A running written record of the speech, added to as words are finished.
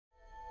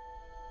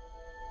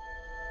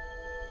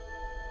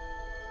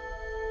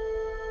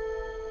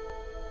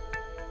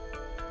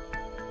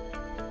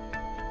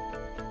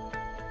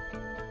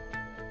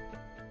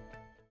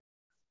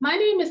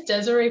name is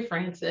Desiree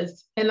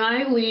Francis, and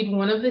I lead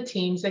one of the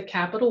teams at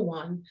Capital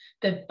One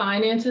that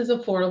finances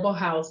affordable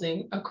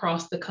housing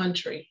across the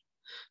country.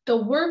 The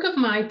work of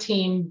my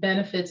team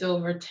benefits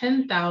over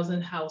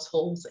 10,000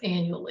 households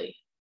annually.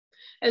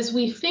 As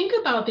we think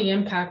about the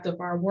impact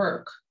of our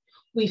work,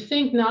 we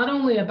think not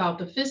only about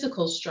the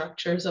physical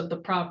structures of the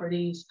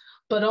properties,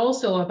 but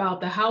also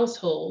about the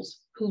households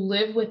who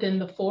live within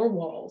the four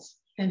walls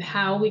and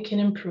how we can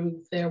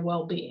improve their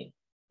well-being.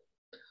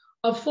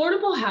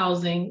 Affordable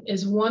housing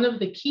is one of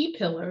the key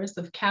pillars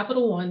of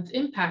Capital One's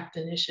Impact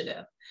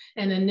Initiative,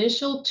 an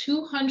initial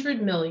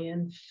 $200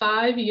 million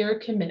 5-year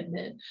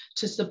commitment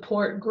to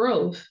support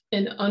growth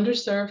in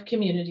underserved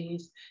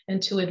communities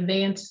and to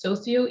advance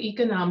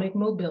socioeconomic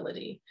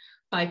mobility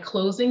by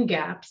closing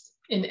gaps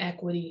in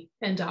equity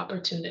and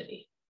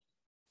opportunity.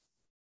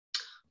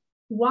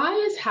 Why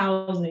is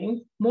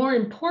housing, more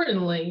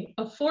importantly,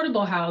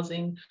 affordable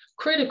housing,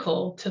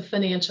 critical to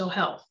financial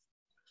health?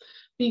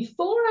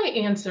 Before I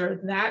answer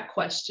that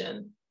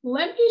question,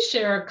 let me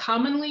share a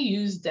commonly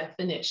used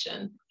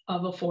definition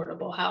of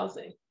affordable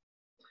housing.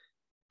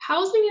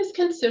 Housing is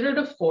considered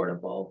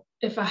affordable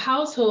if a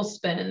household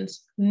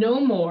spends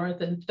no more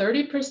than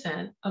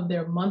 30% of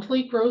their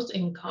monthly gross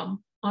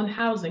income on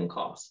housing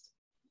costs.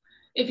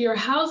 If your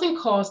housing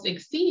costs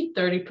exceed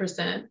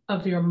 30%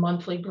 of your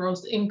monthly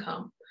gross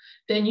income,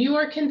 then you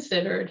are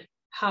considered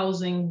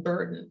housing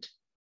burdened.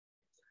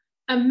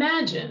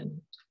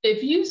 Imagine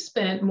if you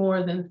spent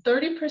more than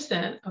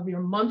 30% of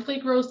your monthly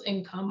gross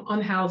income on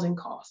housing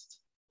costs.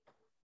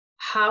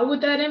 How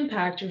would that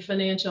impact your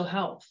financial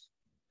health,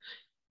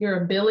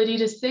 your ability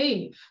to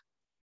save,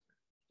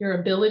 your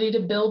ability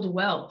to build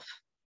wealth,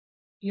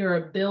 your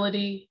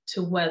ability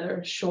to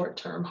weather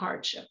short-term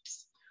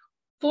hardships?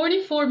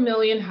 44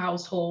 million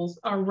households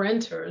are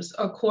renters,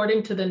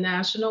 according to the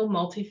National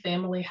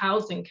Multifamily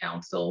Housing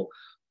Council,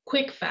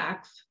 Quick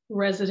Facts,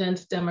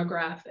 Residence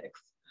Demographics.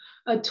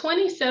 A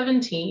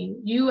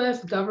 2017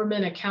 U.S.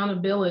 Government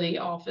Accountability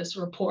Office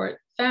report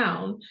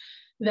found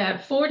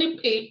that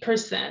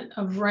 48%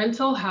 of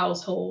rental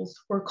households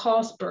were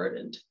cost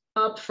burdened,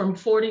 up from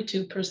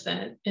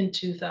 42% in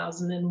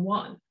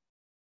 2001.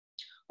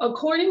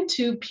 According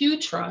to Pew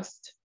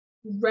Trust,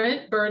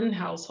 rent-burdened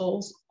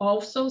households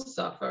also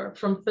suffer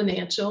from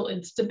financial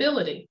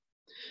instability.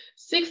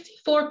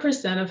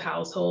 64% of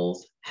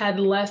households had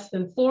less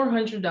than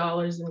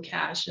 $400 in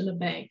cash in the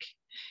bank.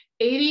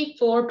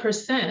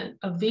 84%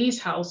 of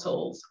these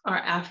households are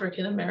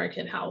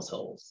African-American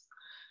households.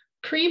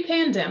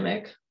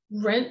 Pre-pandemic,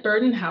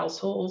 rent-burdened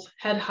households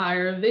had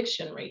higher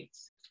eviction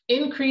rates,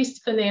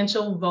 increased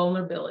financial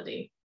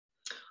vulnerability,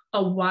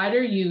 a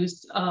wider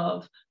use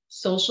of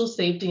social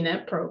safety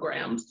net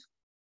programs.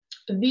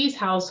 These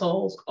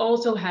households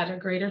also had a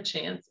greater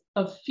chance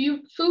of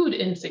food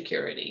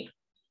insecurity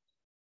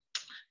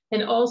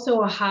and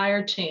also a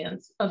higher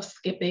chance of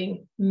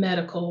skipping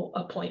medical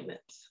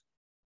appointments.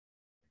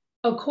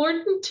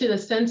 According to the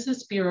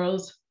Census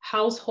Bureau's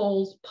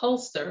Households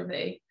Pulse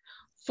Survey,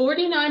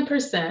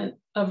 49%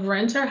 of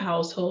renter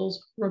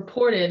households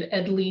reported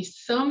at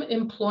least some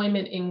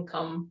employment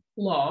income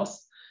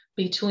loss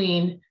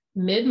between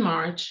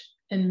mid-March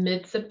and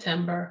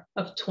mid-September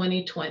of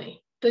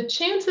 2020. The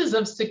chances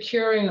of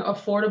securing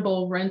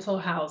affordable rental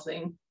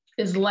housing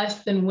is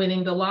less than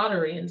winning the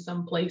lottery in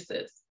some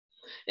places.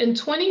 In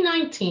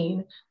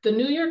 2019, the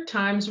New York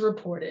Times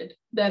reported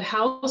that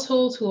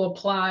households who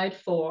applied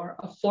for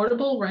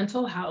affordable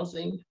rental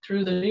housing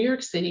through the New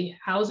York City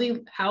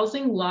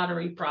housing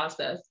lottery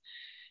process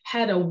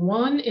had a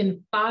 1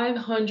 in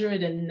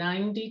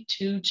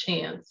 592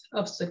 chance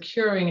of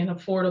securing an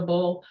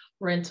affordable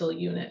rental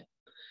unit.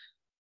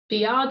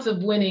 The odds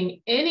of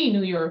winning any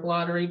New York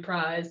lottery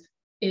prize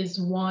is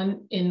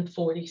 1 in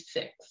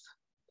 46.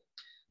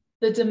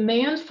 The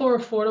demand for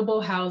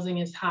affordable housing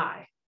is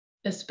high,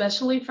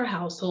 especially for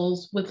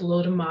households with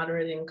low to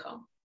moderate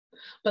income.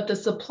 But the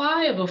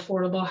supply of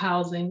affordable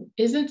housing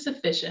isn't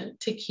sufficient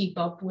to keep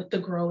up with the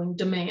growing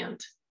demand.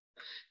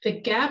 The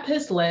gap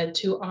has led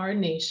to our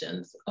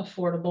nation's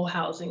affordable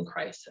housing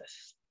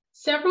crisis.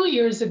 Several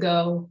years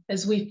ago,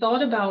 as we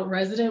thought about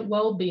resident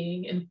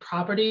well-being in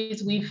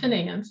properties we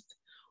financed,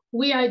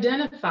 we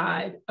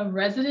identified a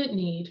resident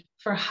need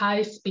for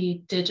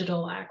high-speed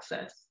digital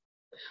access.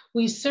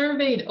 We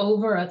surveyed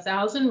over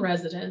 1,000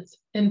 residents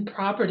in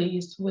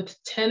properties with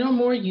 10 or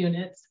more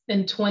units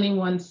in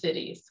 21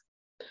 cities.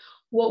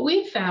 What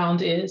we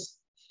found is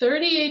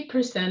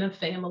 38% of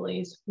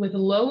families with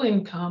low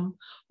income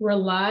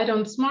relied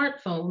on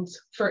smartphones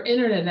for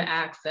internet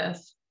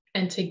access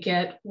and to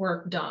get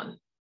work done.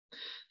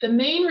 The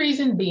main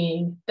reason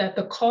being that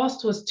the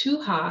cost was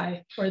too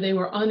high or they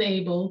were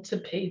unable to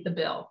pay the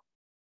bill.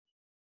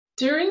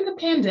 During the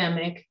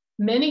pandemic,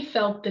 many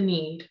felt the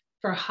need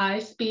for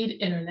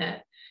high-speed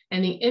internet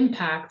and the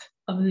impact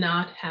of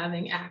not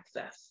having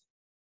access.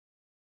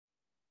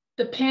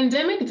 The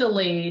pandemic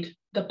delayed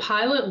the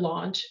pilot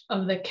launch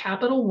of the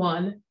Capital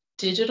One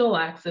Digital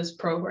Access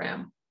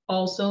Program,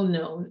 also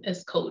known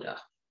as CODA.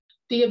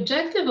 The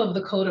objective of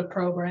the CODA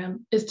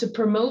program is to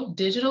promote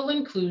digital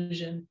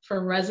inclusion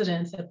for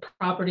residents at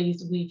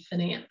properties we've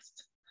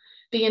financed.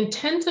 The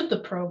intent of the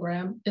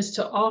program is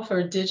to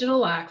offer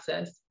digital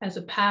access as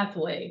a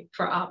pathway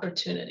for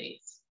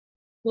opportunities.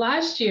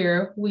 Last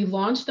year, we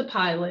launched the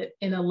pilot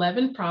in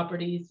 11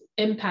 properties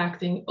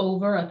impacting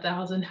over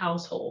 1,000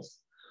 households.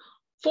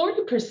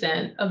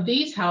 40% of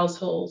these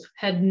households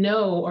had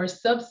no or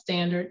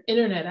substandard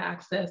internet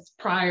access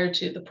prior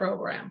to the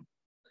program.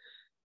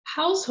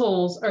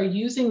 Households are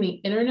using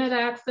the internet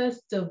access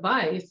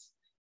device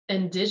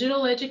and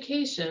digital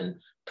education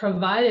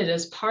provided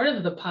as part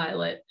of the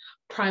pilot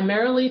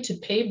primarily to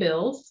pay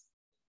bills,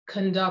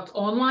 conduct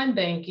online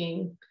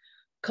banking,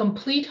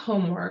 complete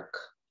homework,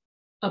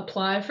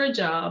 apply for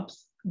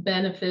jobs,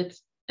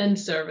 benefits, and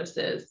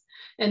services,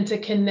 and to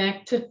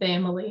connect to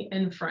family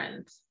and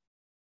friends.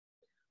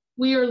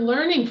 We are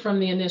learning from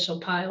the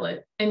initial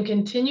pilot and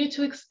continue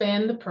to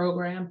expand the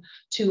program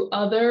to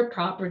other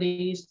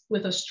properties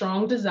with a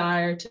strong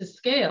desire to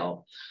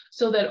scale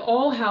so that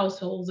all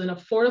households in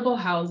affordable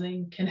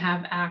housing can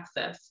have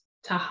access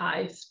to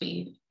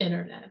high-speed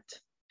internet.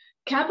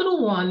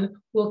 Capital One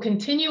will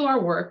continue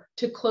our work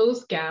to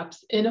close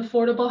gaps in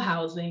affordable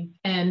housing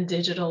and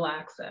digital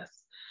access.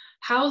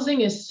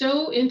 Housing is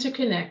so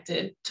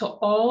interconnected to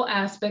all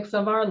aspects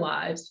of our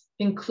lives,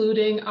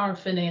 including our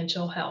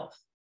financial health.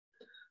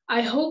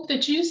 I hope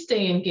that you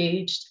stay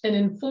engaged and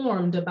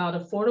informed about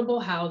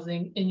affordable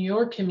housing in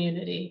your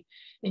community,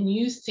 and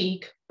you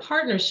seek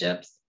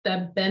partnerships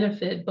that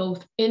benefit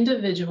both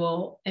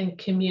individual and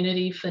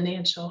community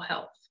financial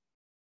health.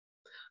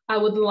 I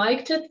would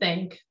like to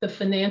thank the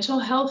Financial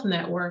Health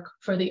Network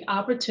for the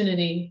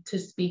opportunity to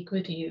speak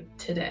with you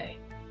today.